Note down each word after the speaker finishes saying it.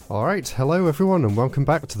Alright, hello everyone and welcome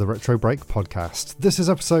back to the Retro Break podcast. This is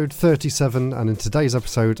episode 37 and in today's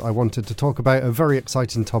episode I wanted to talk about a very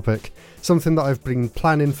exciting topic, something that I've been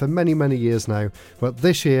planning for many years now, but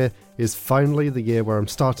this year is finally the year where I'm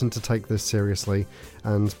starting to take this seriously,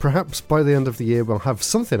 and perhaps by the end of the year we'll have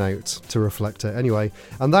something out to reflect it anyway,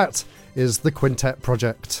 and that is the Quintet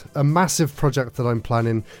project, a massive project that I'm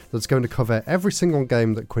planning that's going to cover every single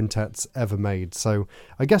game that Quintet's ever made. So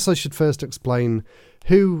I guess I should first explain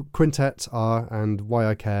who Quintet are and why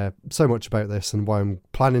I care so much about this and why I'm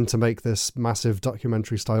planning to make this massive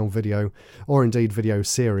documentary style video, or indeed video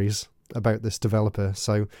series, about this developer.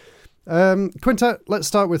 So Quintet, let's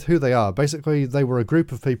start with who they are. Basically, they were a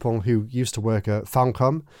group of people who used to work at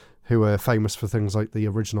Falcom, who are famous for things like the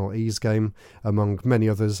original Ys game, among many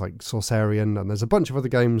others like Sorcerian, and there's a bunch of other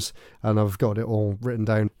games, and I've got it all written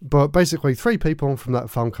down. But basically, 3 people from that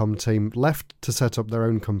Falcom team left to set up their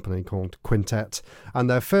own company called Quintet, and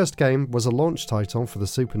their first game was a launch title for the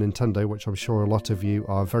Super Nintendo, which I'm sure a lot of you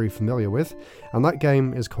are very familiar with, and that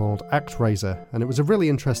game is called ActRaiser, and it was a really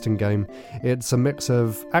interesting game. It's a mix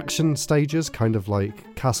of action stages, kind of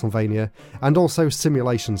like Castlevania, and also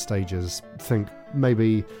simulation stages. Think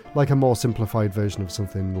maybe like a more simplified version of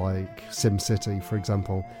something like SimCity, for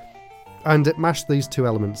example. And it mashed these 2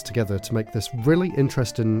 elements together to make this really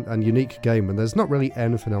interesting and unique game, and there's not really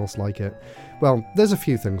anything else like it. Well, there's a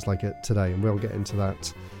few things like it today, and we'll get into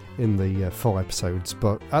that in the full episodes,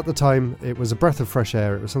 but at the time it was a breath of fresh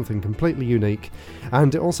air. It was something completely unique,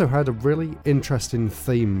 and it also had a really interesting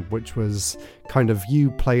theme, which was kind of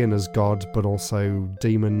you playing as God, but also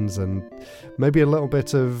demons and maybe a little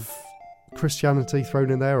bit of Christianity thrown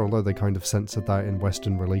in there, although they kind of censored that in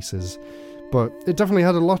Western releases. But it definitely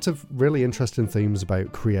had a lot of really interesting themes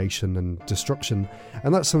about creation and destruction,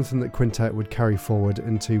 and that's something that Quintet would carry forward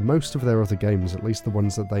into most of their other games, at least the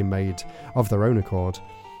ones that they made of their own accord.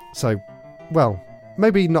 So, well,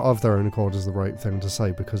 maybe not of their own accord is the right thing to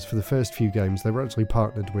say, because for the first few games they were actually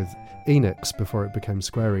partnered with Enix before it became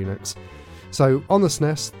Square Enix. So on the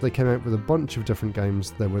SNES, they came out with a bunch of different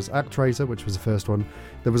games. There was ActRaiser, which was the first one.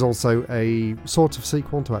 There was also a sort of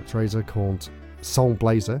sequel to ActRaiser called Soul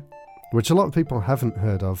Blazer, which a lot of people haven't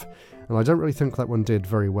heard of, and I don't really think that one did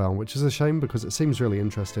very well, which is a shame because it seems really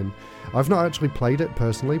interesting. I've not actually played it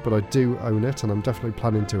personally, but I do own it, and I'm definitely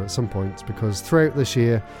planning to at some point, because throughout this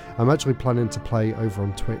year, I'm actually planning to play over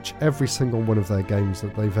on Twitch every single one of their games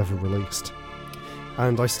that they've ever released.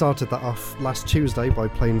 And I started that off last Tuesday by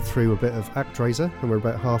playing through a bit of ActRaiser, and we're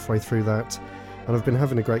about halfway through that, and I've been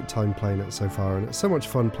having a great time playing it so far, and it's so much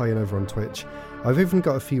fun playing over on Twitch. I've even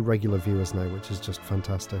got a few regular viewers now, which is just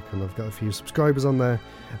fantastic, and I've got a few subscribers on there,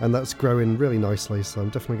 and that's growing really nicely, so I'm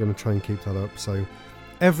definitely going to try and keep that up. So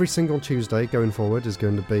every single Tuesday going forward is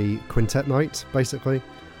going to be Quintet night, basically.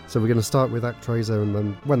 So we're going to start with ActRaiser, and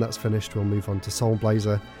then when that's finished we'll move on to Soul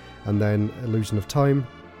Blazer, and then Illusion of Time,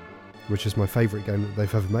 which is my favourite game that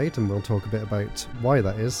they've ever made, and we'll talk a bit about why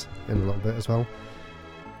that is in a little bit as well.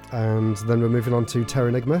 And then we're moving on to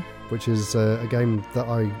Terranigma, which is a game that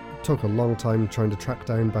I took a long time trying to track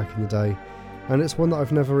down back in the day, and it's one that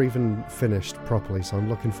I've never even finished properly, so I'm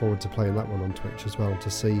looking forward to playing that one on Twitch as well, to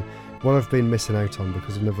see what I've been missing out on,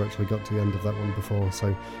 because I've never actually got to the end of that one before,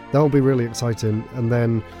 so that'll be really exciting. And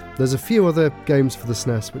then there's a few other games for the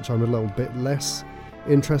SNES which I'm a little bit less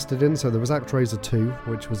interested in. So there was ActRaiser 2,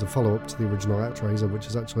 which was a follow-up to the original ActRaiser, which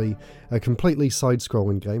is actually a completely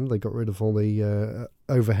side-scrolling game. They got rid of all the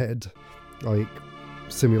overhead like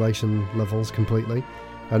simulation levels completely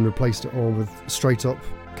and replaced it all with straight-up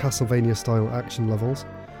Castlevania-style action levels,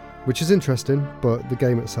 which is interesting, but the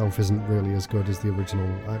game itself isn't really as good as the original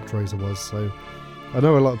ActRaiser was. So I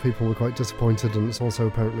know a lot of people were quite disappointed, and it's also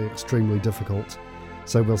apparently extremely difficult,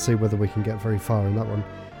 so we'll see whether we can get very far in that one.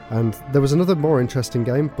 And there was another more interesting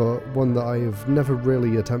game, but one that I have never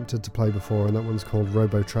really attempted to play before, and that one's called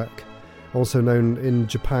Robotrack, also known in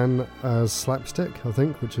Japan as Slapstick, I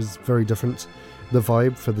think, which is very different. The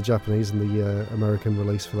vibe for the Japanese and the American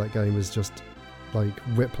release for that game is just like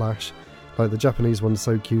whiplash. Like, the Japanese one's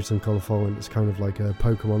so cute and colourful, and it's kind of like a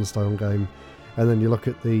Pokemon style game, and then you look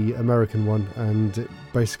at the American one and it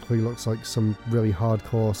basically looks like some really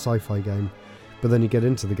hardcore sci-fi game. But then you get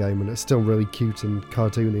into the game and it's still really cute and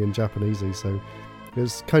cartoony and Japanesey, so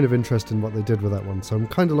it's kind of interesting what they did with that one. So I'm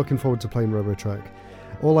kind of looking forward to playing Robotrack.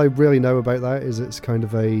 All I really know about that is it's kind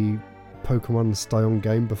of a Pokemon style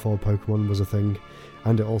game before Pokemon was a thing,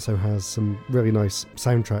 and it also has some really nice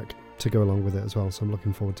soundtrack to go along with it as well, so I'm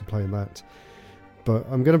looking forward to playing that. But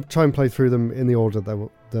I'm going to try and play through them in the order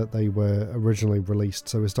that they were originally released.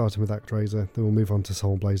 So we're starting with ActRaiser, then we'll move on to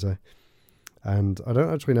Soul Blazer. And I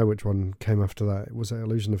don't actually know which one came after that. Was it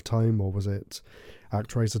Illusion of Time, or was it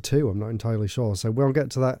ActRaiser 2, I'm not entirely sure. So we'll get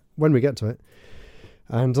to that when we get to it.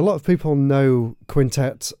 And a lot of people know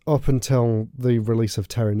Quintet up until the release of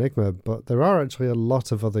Terranigma, but there are actually a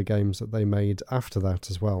lot of other games that they made after that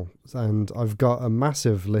as well. And I've got a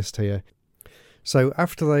massive list here. So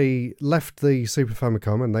after they left the Super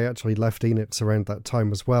Famicom, and they actually left Enix around that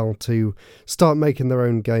time as well, to start making their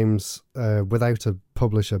own games without a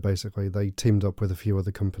publisher, basically. They teamed up with a few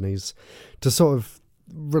other companies to sort of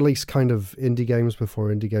release kind of indie games before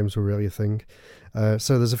indie games were really a thing.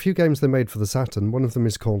 So there's a few games they made for the Saturn. One of them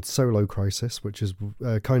is called Solo Crisis, which is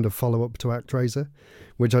a kind of follow-up to ActRaiser,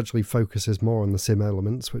 which actually focuses more on the sim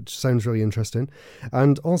elements, which sounds really interesting.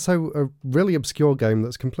 And also a really obscure game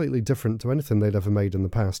that's completely different to anything they'd ever made in the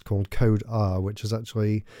past called Code R, which is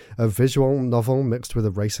actually a visual novel mixed with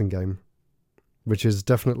a racing game, which is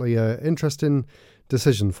definitely an interesting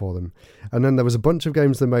decision for them. And then there was a bunch of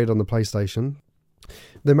games they made on the PlayStation.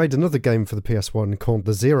 They made another game for the PS1 called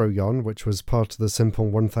the Zero Yon, which was part of the Simple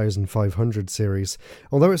 1500 series.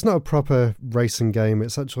 Although it's not a proper racing game,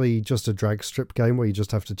 it's actually just a drag strip game where you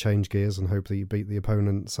just have to change gears and hope that you beat the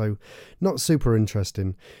opponent, so not super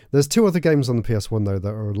interesting. There's two other games on the PS1 though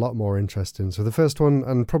that are a lot more interesting. So the first one,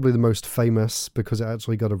 and probably the most famous because it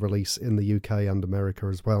actually got a release in the UK and America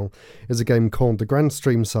as well, is a game called the Grand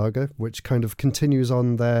Stream Saga, which kind of continues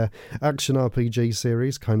on their action RPG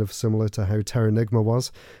series, kind of similar to how Terranigma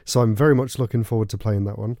was. So I'm very much looking forward to playing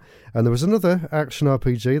that one. And there was another action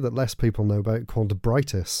RPG that less people know about called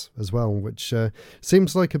Brightus as well, which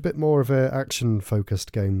seems like a bit more of an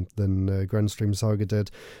action-focused game than Grand Stream Saga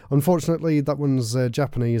did. Unfortunately, that one's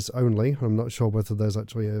Japanese only. I'm not sure whether there's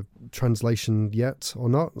actually a translation yet or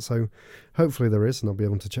not, so hopefully there is, and I'll be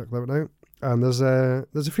able to check that one out. And there's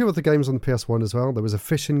a few other games on the PS1 as well. There was a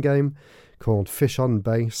fishing game called Fish on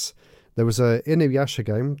Base. There was a Inuyasha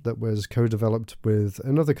game that was co-developed with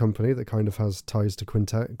another company that kind of has ties to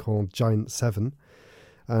Quintet called Giant 7.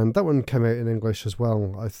 And that one came out in English as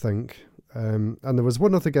well, I think. And there was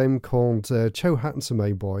one other game called Cho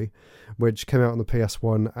Hatsume Boy, which came out on the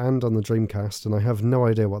PS1 and on the Dreamcast, and I have no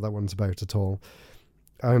idea what that one's about at all.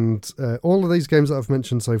 And all of these games that I've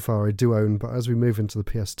mentioned so far I do own, but as we move into the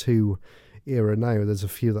PS2 era now, there's a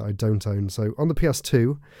few that I don't own. So on the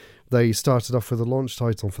PS2, they started off with a launch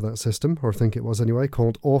title for that system, or I think it was anyway,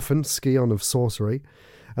 called Orphan Scion of Sorcery.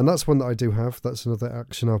 And that's one that I do have. That's another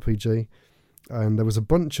action RPG. And there was a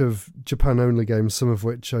bunch of Japan-only games, some of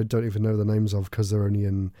which I don't even know the names of because they're only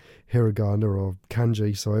in hiragana or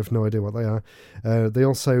kanji, so I have no idea what they are. They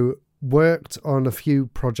also worked on a few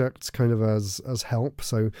projects kind of as help.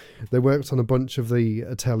 So they worked on a bunch of the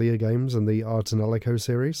Atelier games and the Art and Alico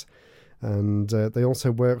series. And they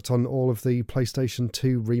also worked on all of the PlayStation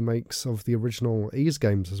 2 remakes of the original Ys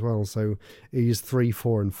games as well, so Ys 3,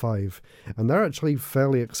 4 and 5. And they're actually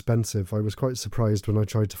fairly expensive. I was quite surprised when I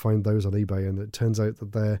tried to find those on eBay, and it turns out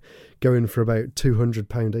that they're going for about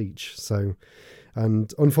 £200 each. So,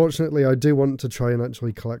 and unfortunately I do want to try and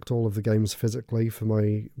actually collect all of the games physically for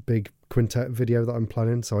my big Quintet video that I'm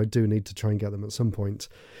planning, so I do need to try and get them at some point.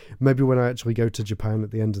 Maybe when I actually go to Japan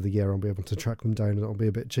at the end of the year I'll be able to track them down and it'll be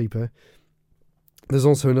a bit cheaper. There's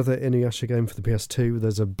also another Inuyasha game for the PS2.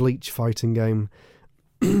 There's a Bleach fighting game.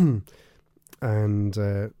 And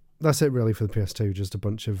that's it really for the PS2, just a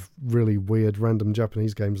bunch of really weird random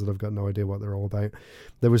Japanese games that I've got no idea what they're all about.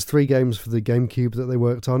 There was 3 games for the GameCube that they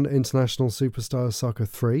worked on. International Superstar Soccer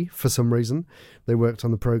 3, for some reason. They worked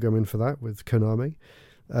on the programming for that with Konami.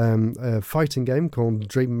 A fighting game called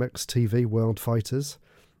Dream Mix TV World Fighters.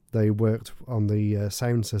 They worked on the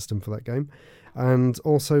sound system for that game. And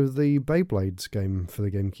also the Beyblades game for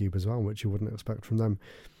the GameCube as well, which you wouldn't expect from them.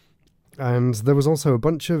 And there was also a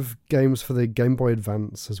bunch of games for the Game Boy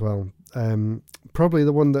Advance as well. Probably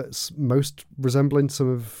the one that's most resembling some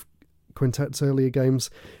of Quintet's earlier games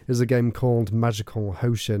is a game called Magical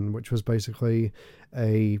Hoshin, which was basically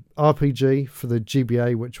a RPG for the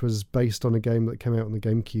GBA, which was based on a game that came out on the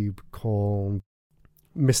GameCube called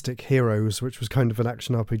Mystic Heroes, which was kind of an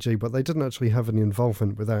action RPG, but they didn't actually have any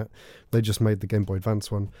involvement with that. They just made the Game Boy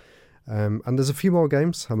Advance one. And there's a few more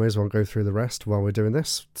games. I may as well go through the rest while we're doing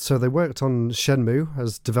this. So they worked on Shenmue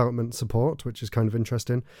as development support, which is kind of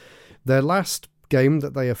interesting. Their last game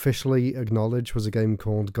that they officially acknowledged was a game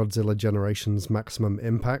called Godzilla Generations Maximum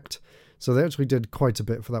Impact. So they actually did quite a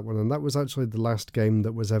bit for that one, and that was actually the last game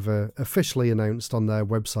that was ever officially announced on their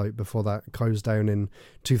website before that closed down in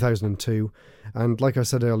 2002. And like I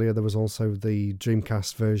said earlier, there was also the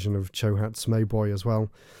Dreamcast version of Cho Hatsume Boy as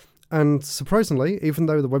well. And surprisingly, even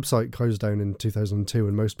though the website closed down in 2002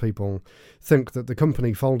 and most people think that the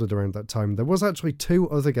company folded around that time, there was actually 2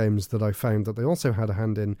 other games that I found that they also had a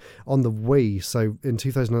hand in on the Wii, so in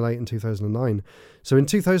 2008 and 2009. So in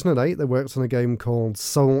 2008, they worked on a game called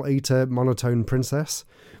Soul Eater Monotone Princess,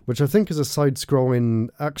 which I think is a side-scrolling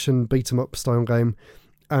action beat-em-up style game.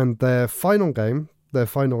 And their final game, their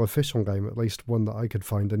final official game, at least one that I could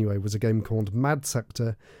find anyway, was a game called Mad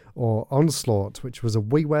Sector or Onslaught, which was a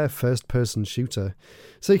WiiWare first-person shooter.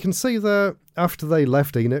 So you can see that after they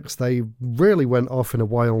left Enix, they really went off in a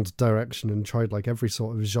wild direction and tried like every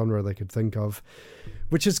sort of genre they could think of,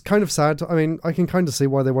 which is kind of sad. I mean, I can kind of see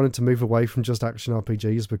why they wanted to move away from just action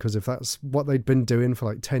RPGs, because if that's what they'd been doing for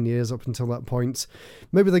like 10 years up until that point,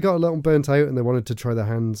 maybe they got a little burnt out and they wanted to try their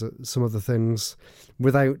hands at some of the things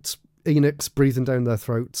without Enix breathing down their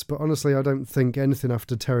throats. But honestly, I don't think anything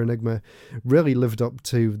after Terra Enigma really lived up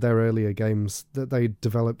to their earlier games that they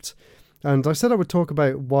developed. And I said I would talk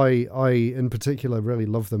about why I, in particular, really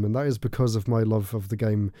love them, and that is because of my love of the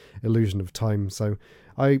game Illusion of Time. So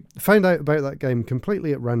I found out about that game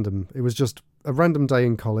completely at random. It was just a random day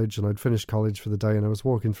in college, and I'd finished college for the day, and I was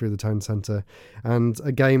walking through the town centre, and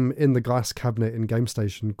a game in the glass cabinet in Game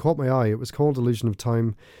Station caught my eye. It was called Illusion of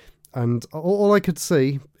Time. And all I could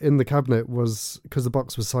see in the cabinet was, because the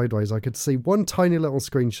box was sideways, I could see one tiny little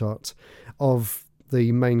screenshot of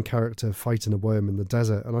the main character fighting a worm in the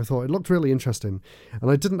desert. And I thought it looked really interesting. And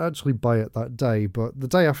I didn't actually buy it that day, but the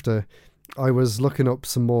day after, I was looking up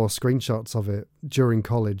some more screenshots of it during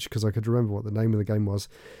college because I could remember what the name of the game was.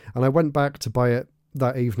 And I went back to buy it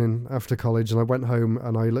that evening after college, and I went home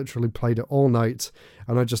and I literally played it all night,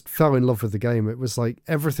 and I just fell in love with the game. It was like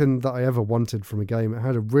everything that I ever wanted from a game. It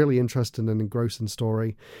had a really interesting and engrossing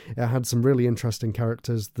story. It had some really interesting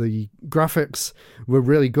characters. The graphics were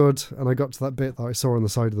really good, and I got to that bit that I saw on the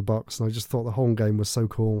side of the box, and I just thought the whole game was so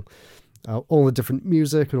cool. All the different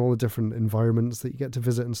music and all the different environments that you get to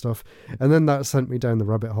visit and stuff. And then that sent me down the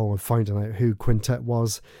rabbit hole of finding out who Quintet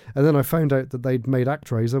was. And then I found out that they'd made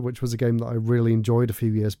ActRaiser, which was a game that I really enjoyed a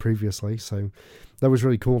few years previously. So that was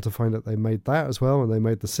really cool to find out they made that as well, and they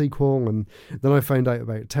made the sequel. And then I found out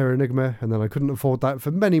about Terra Enigma, and then I couldn't afford that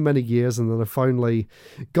for many, many years. And then I finally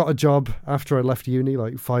got a job after I left uni,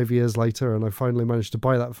 like 5 years later, and I finally managed to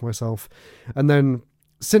buy that for myself. And then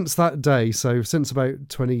since that day, so since about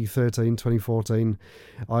 2013, 2014,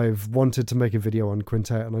 I've wanted to make a video on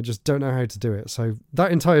Quintet, and I just don't know how to do it. So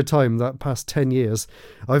that entire time, that past 10 years,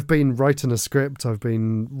 I've been writing a script, I've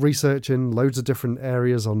been researching loads of different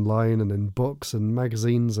areas online and in books and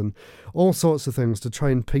magazines and all sorts of things to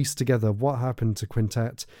try and piece together what happened to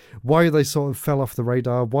Quintet, why they sort of fell off the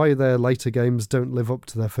radar, why their later games don't live up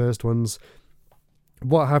to their first ones,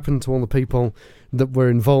 what happened to all the people that were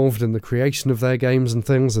involved in the creation of their games and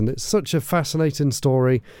things. And it's such a fascinating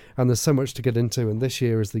story, and there's so much to get into, and this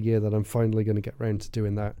year is the year that I'm finally going to get around to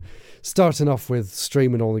doing that, starting off with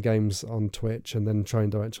streaming all the games on Twitch and then trying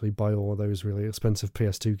to actually buy all of those really expensive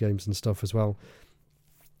PS2 games and stuff as well.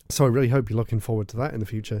 So I really hope you're looking forward to that in the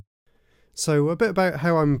future. So a bit about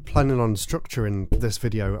how I'm planning on structuring this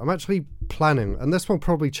video. I'm actually planning, and this will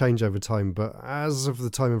probably change over time, but as of the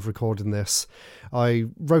time of recording this, I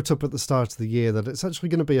wrote up at the start of the year that it's actually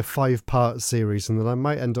going to be a 5-part series, and that I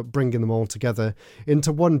might end up bringing them all together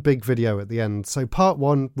into one big video at the end. So part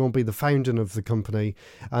 1 will be the founding of the company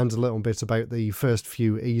and a little bit about the first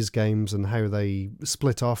few Ys games and how they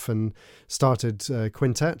split off and started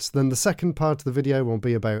Quintet. Then the second part of the video will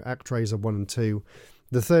be about ActRaiser 1 and 2.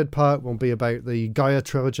 The third part will be about the Gaia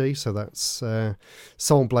trilogy, so that's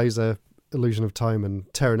Soul Blazer, Illusion of Time,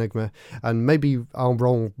 and Terra Enigma, and maybe I'll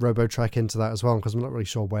roll RoboTrek into that as well, because I'm not really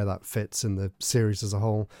sure where that fits in the series as a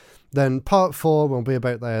whole. Then part 4 will be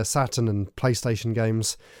about their Saturn and PlayStation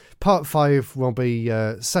games. Part 5 will be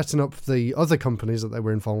setting up the other companies that they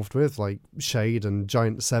were involved with, like Shade and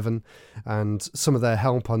Giant 7, and some of their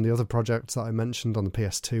help on the other projects that I mentioned on the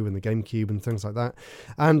PS2 and the GameCube and things like that.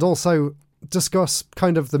 And also discuss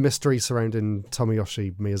kind of the mystery surrounding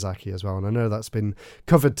Tomoyoshi Miyazaki as well. And I know that's been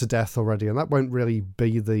covered to death already, and that won't really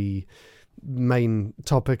be the main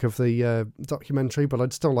topic of the documentary, but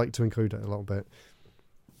I'd still like to include it a little bit.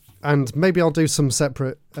 And maybe I'll do some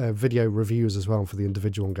separate video reviews as well for the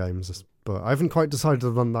individual games, but I haven't quite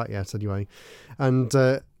decided on that yet anyway. And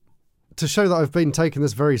to show that I've been taking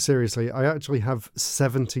this very seriously, I actually have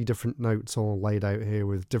 70 different notes all laid out here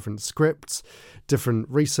with different scripts, different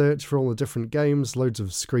research for all the different games, loads of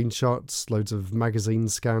screenshots, loads of magazine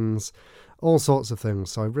scans, all sorts of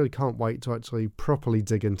things. So I really can't wait to actually properly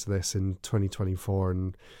dig into this in 2024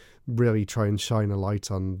 and really try and shine a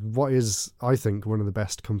light on what is, I think, one of the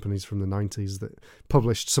best companies from the 90s that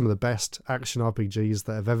published some of the best action RPGs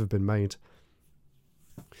that have ever been made.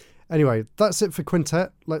 Anyway, that's it for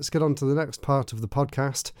Quintet. Let's get on to the next part of the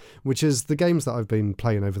podcast, which is the games that I've been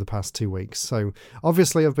playing over the past 2 weeks. So,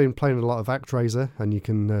 obviously, I've been playing a lot of ActRaiser, and you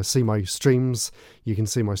can see my streams. You can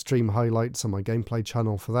see my stream highlights on my gameplay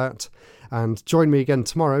channel for that. And join me again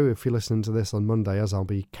tomorrow if you're listening to this on Monday, as I'll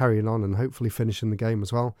be carrying on and hopefully finishing the game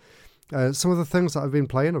as well. Some of the things that I've been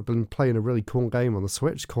playing a really cool game on the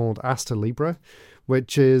Switch called Asta Libre,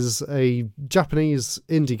 which is a Japanese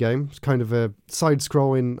indie game. It's kind of a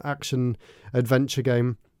side-scrolling action-adventure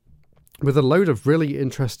game with a load of really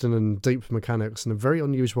interesting and deep mechanics and a very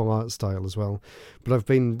unusual art style as well. But I've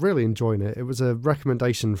been really enjoying it. It was a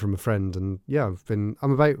recommendation from a friend, and yeah, I'm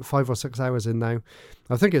about 5 or 6 hours in now.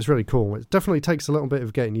 I think it's really cool. It definitely takes a little bit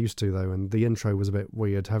of getting used to, though, and the intro was a bit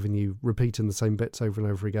weird, having you repeating the same bits over and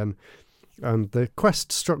over again. And the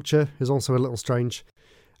quest structure is also a little strange.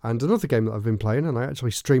 And another game that I've been playing, and I actually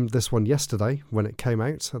streamed this one yesterday when it came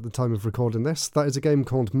out at the time of recording this, that is a game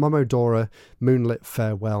called Momodora Moonlit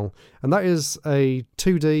Farewell. And that is a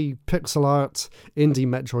 2D pixel art indie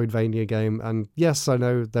Metroidvania game. And yes, I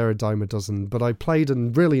know they're a dime a dozen, but I played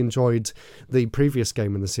and really enjoyed the previous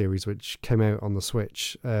game in the series, which came out on the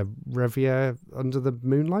Switch, Revier Under the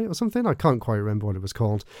Moonlight or something? I can't quite remember what it was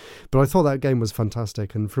called. But I thought that game was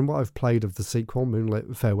fantastic. And from what I've played of the sequel,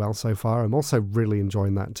 Moonlit Farewell, so far, I'm also really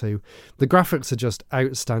enjoying that too. The graphics are just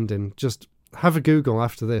outstanding. Just have a Google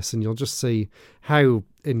after this and you'll just see how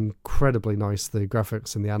incredibly nice the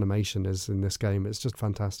graphics and the animation is in this game. It's just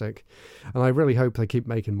fantastic. And I really hope they keep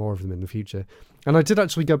making more of them in the future. And I did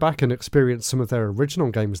actually go back and experience some of their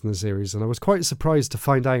original games in the series, and I was quite surprised to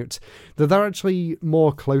find out that they're actually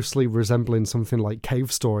more closely resembling something like Cave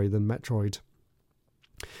Story than Metroid.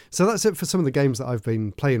 So that's it for some of the games that I've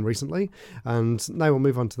been playing recently, and now we'll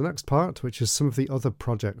move on to the next part, which is some of the other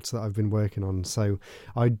projects that I've been working on. So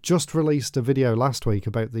I just released a video last week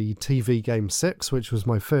about the TV game 6, which was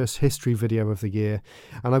my first history video of the year,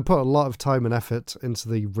 and I put a lot of time and effort into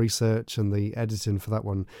the research and the editing for that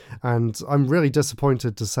one, and I'm really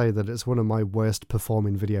disappointed to say that it's one of my worst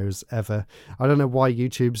performing videos ever. I don't know why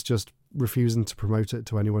YouTube's just refusing to promote it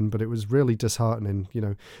to anyone, but it was really disheartening. You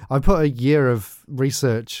know, I put a year of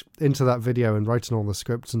research into that video and writing all the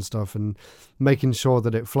scripts and stuff and making sure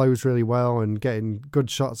that it flows really well and getting good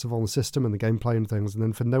shots of all the system and the gameplay and things, and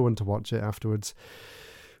then for no one to watch it afterwards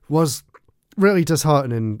was really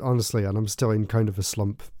disheartening, honestly, and I'm still in kind of a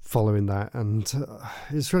slump following that, and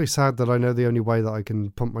it's really sad that I know the only way that I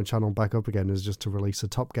can pump my channel back up again is just to release a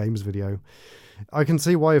top games video. I can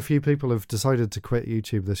see why a few people have decided to quit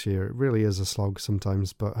YouTube this year. It really is a slog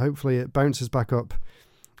sometimes, but hopefully it bounces back up,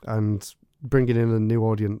 and bringing in a new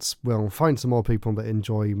audience will find some more people that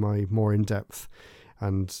enjoy my more in-depth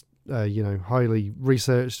and highly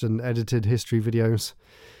researched and edited history videos.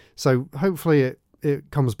 So hopefully it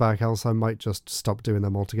comes back, else I might just stop doing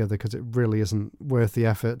them altogether because it really isn't worth the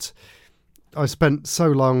effort. I spent so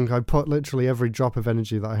long, I put literally every drop of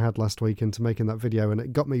energy that I had last week into making that video, and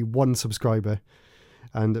it got me 1 subscriber,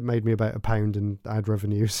 and it made me about £1 in ad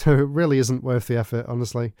revenue, so it really isn't worth the effort,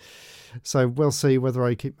 honestly. So we'll see whether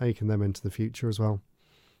I keep making them into the future as well.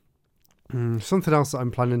 Something else that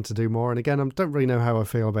I'm planning to do more, and again, I don't really know how I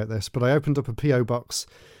feel about this, but I opened up a PO box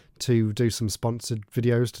to do some sponsored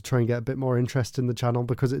videos to try and get a bit more interest in the channel,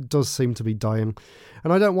 because it does seem to be dying,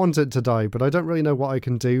 and I don't want it to die, but I don't really know what I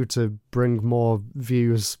can do to bring more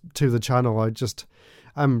views to the channel.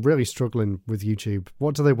 I'm really struggling with YouTube.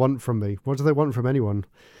 What do they want from me? What do they want from anyone?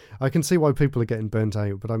 I can see why people are getting burnt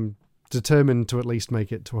out, but I'm determined to at least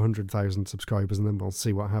make it to 100,000 subscribers, and then we'll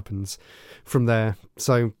see what happens from there.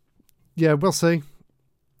 So yeah, we'll see.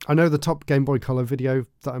 I know the top Game Boy Color video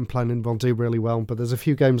that I'm planning will do really well, but there's a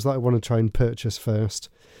few games that I want to try and purchase first.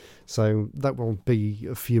 So that will be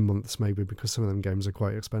a few months maybe, because some of them games are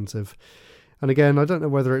quite expensive. And again, I don't know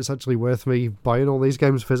whether it's actually worth me buying all these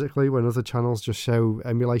games physically when other channels just show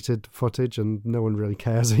emulated footage and no one really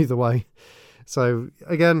cares either way. So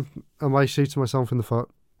again, am I shooting myself in the foot?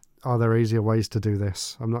 Are there easier ways to do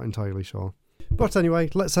this? I'm not entirely sure. But anyway,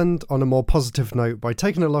 let's end on a more positive note by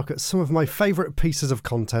taking a look at some of my favourite pieces of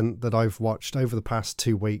content that I've watched over the past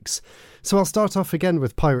 2 weeks. So I'll start off again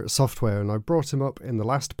with Pirate Software, and I brought him up in the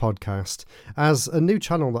last podcast as a new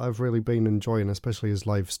channel that I've really been enjoying, especially his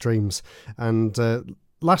live streams. And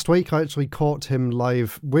last week I actually caught him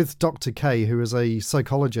live with Dr. K, who is a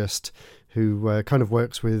psychologist who kind of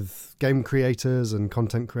works with game creators and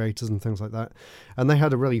content creators and things like that. And they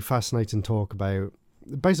had a really fascinating talk about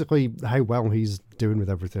basically how well he's doing with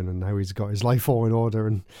everything and how he's got his life all in order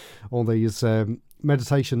and all these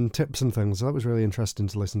meditation tips and things. So that was really interesting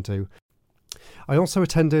to listen to. I also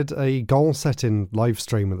attended a goal-setting live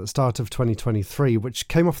stream at the start of 2023, which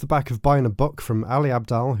came off the back of buying a book from Ali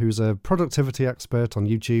Abdaal, who's a productivity expert on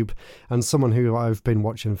YouTube and someone who I've been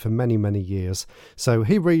watching for many, many years. So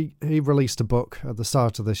he released a book at the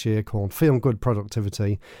start of this year called Feel Good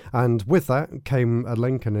Productivity, and with that came a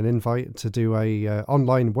link and an invite to do a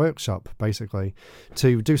online workshop, basically,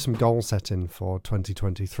 to do some goal setting for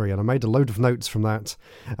 2023. And I made a load of notes from that,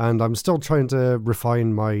 and I'm still trying to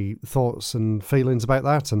refine my thoughts and feelings about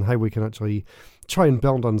that and how we can actually try and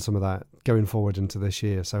build on some of that going forward into this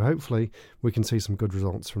year. So hopefully we can see some good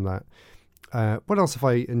results from that. What else have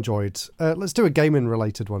I enjoyed? Let's do a gaming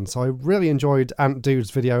related one. So I really enjoyed Ant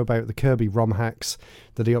Dude's video about the Kirby ROM hacks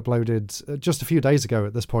that he uploaded just a few days ago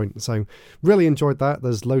at this point. So really enjoyed that.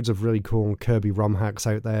 There's loads of really cool Kirby ROM hacks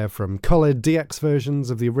out there, from coloured DX versions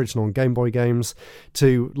of the original Game Boy games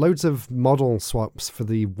to loads of model swaps for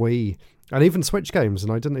the Wii and even Switch games,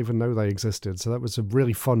 and I didn't even know they existed, so that was a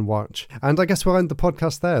really fun watch. And I guess we'll end the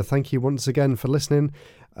podcast there. Thank you once again for listening.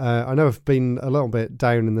 I know I've been a little bit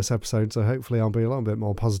down in this episode, so hopefully I'll be a little bit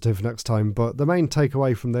more positive next time, but the main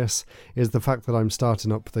takeaway from this is the fact that I'm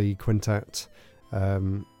starting up the Quintet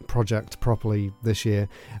project properly this year,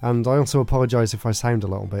 and I also apologise if I sound a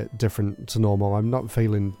little bit different to normal. I'm not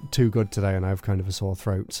feeling too good today and I have kind of a sore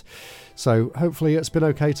throat, so hopefully it's been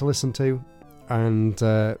okay to listen to. And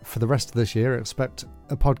for the rest of this year, expect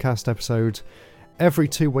a podcast episode every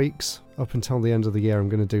 2 weeks up until the end of the year. I'm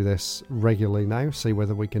going to do this regularly now, see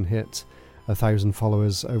whether we can hit 1,000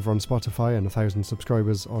 followers over on Spotify and 1,000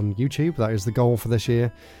 subscribers on YouTube. That is the goal for this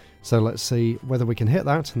year. So let's see whether we can hit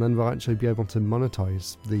that, and then we'll actually be able to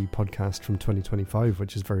monetize the podcast from 2025,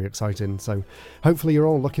 which is very exciting. So hopefully you're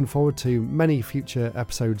all looking forward to many future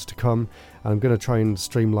episodes to come. And I'm going to try and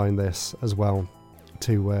streamline this as well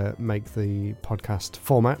to make the podcast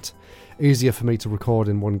format easier for me to record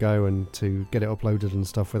in one go and to get it uploaded and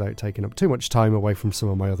stuff without taking up too much time away from some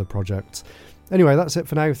of my other projects. Anyway, that's it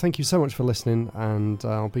for now. Thank you so much for listening, and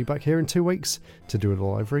I'll be back here in 2 weeks to do it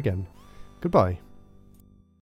all over again. Goodbye.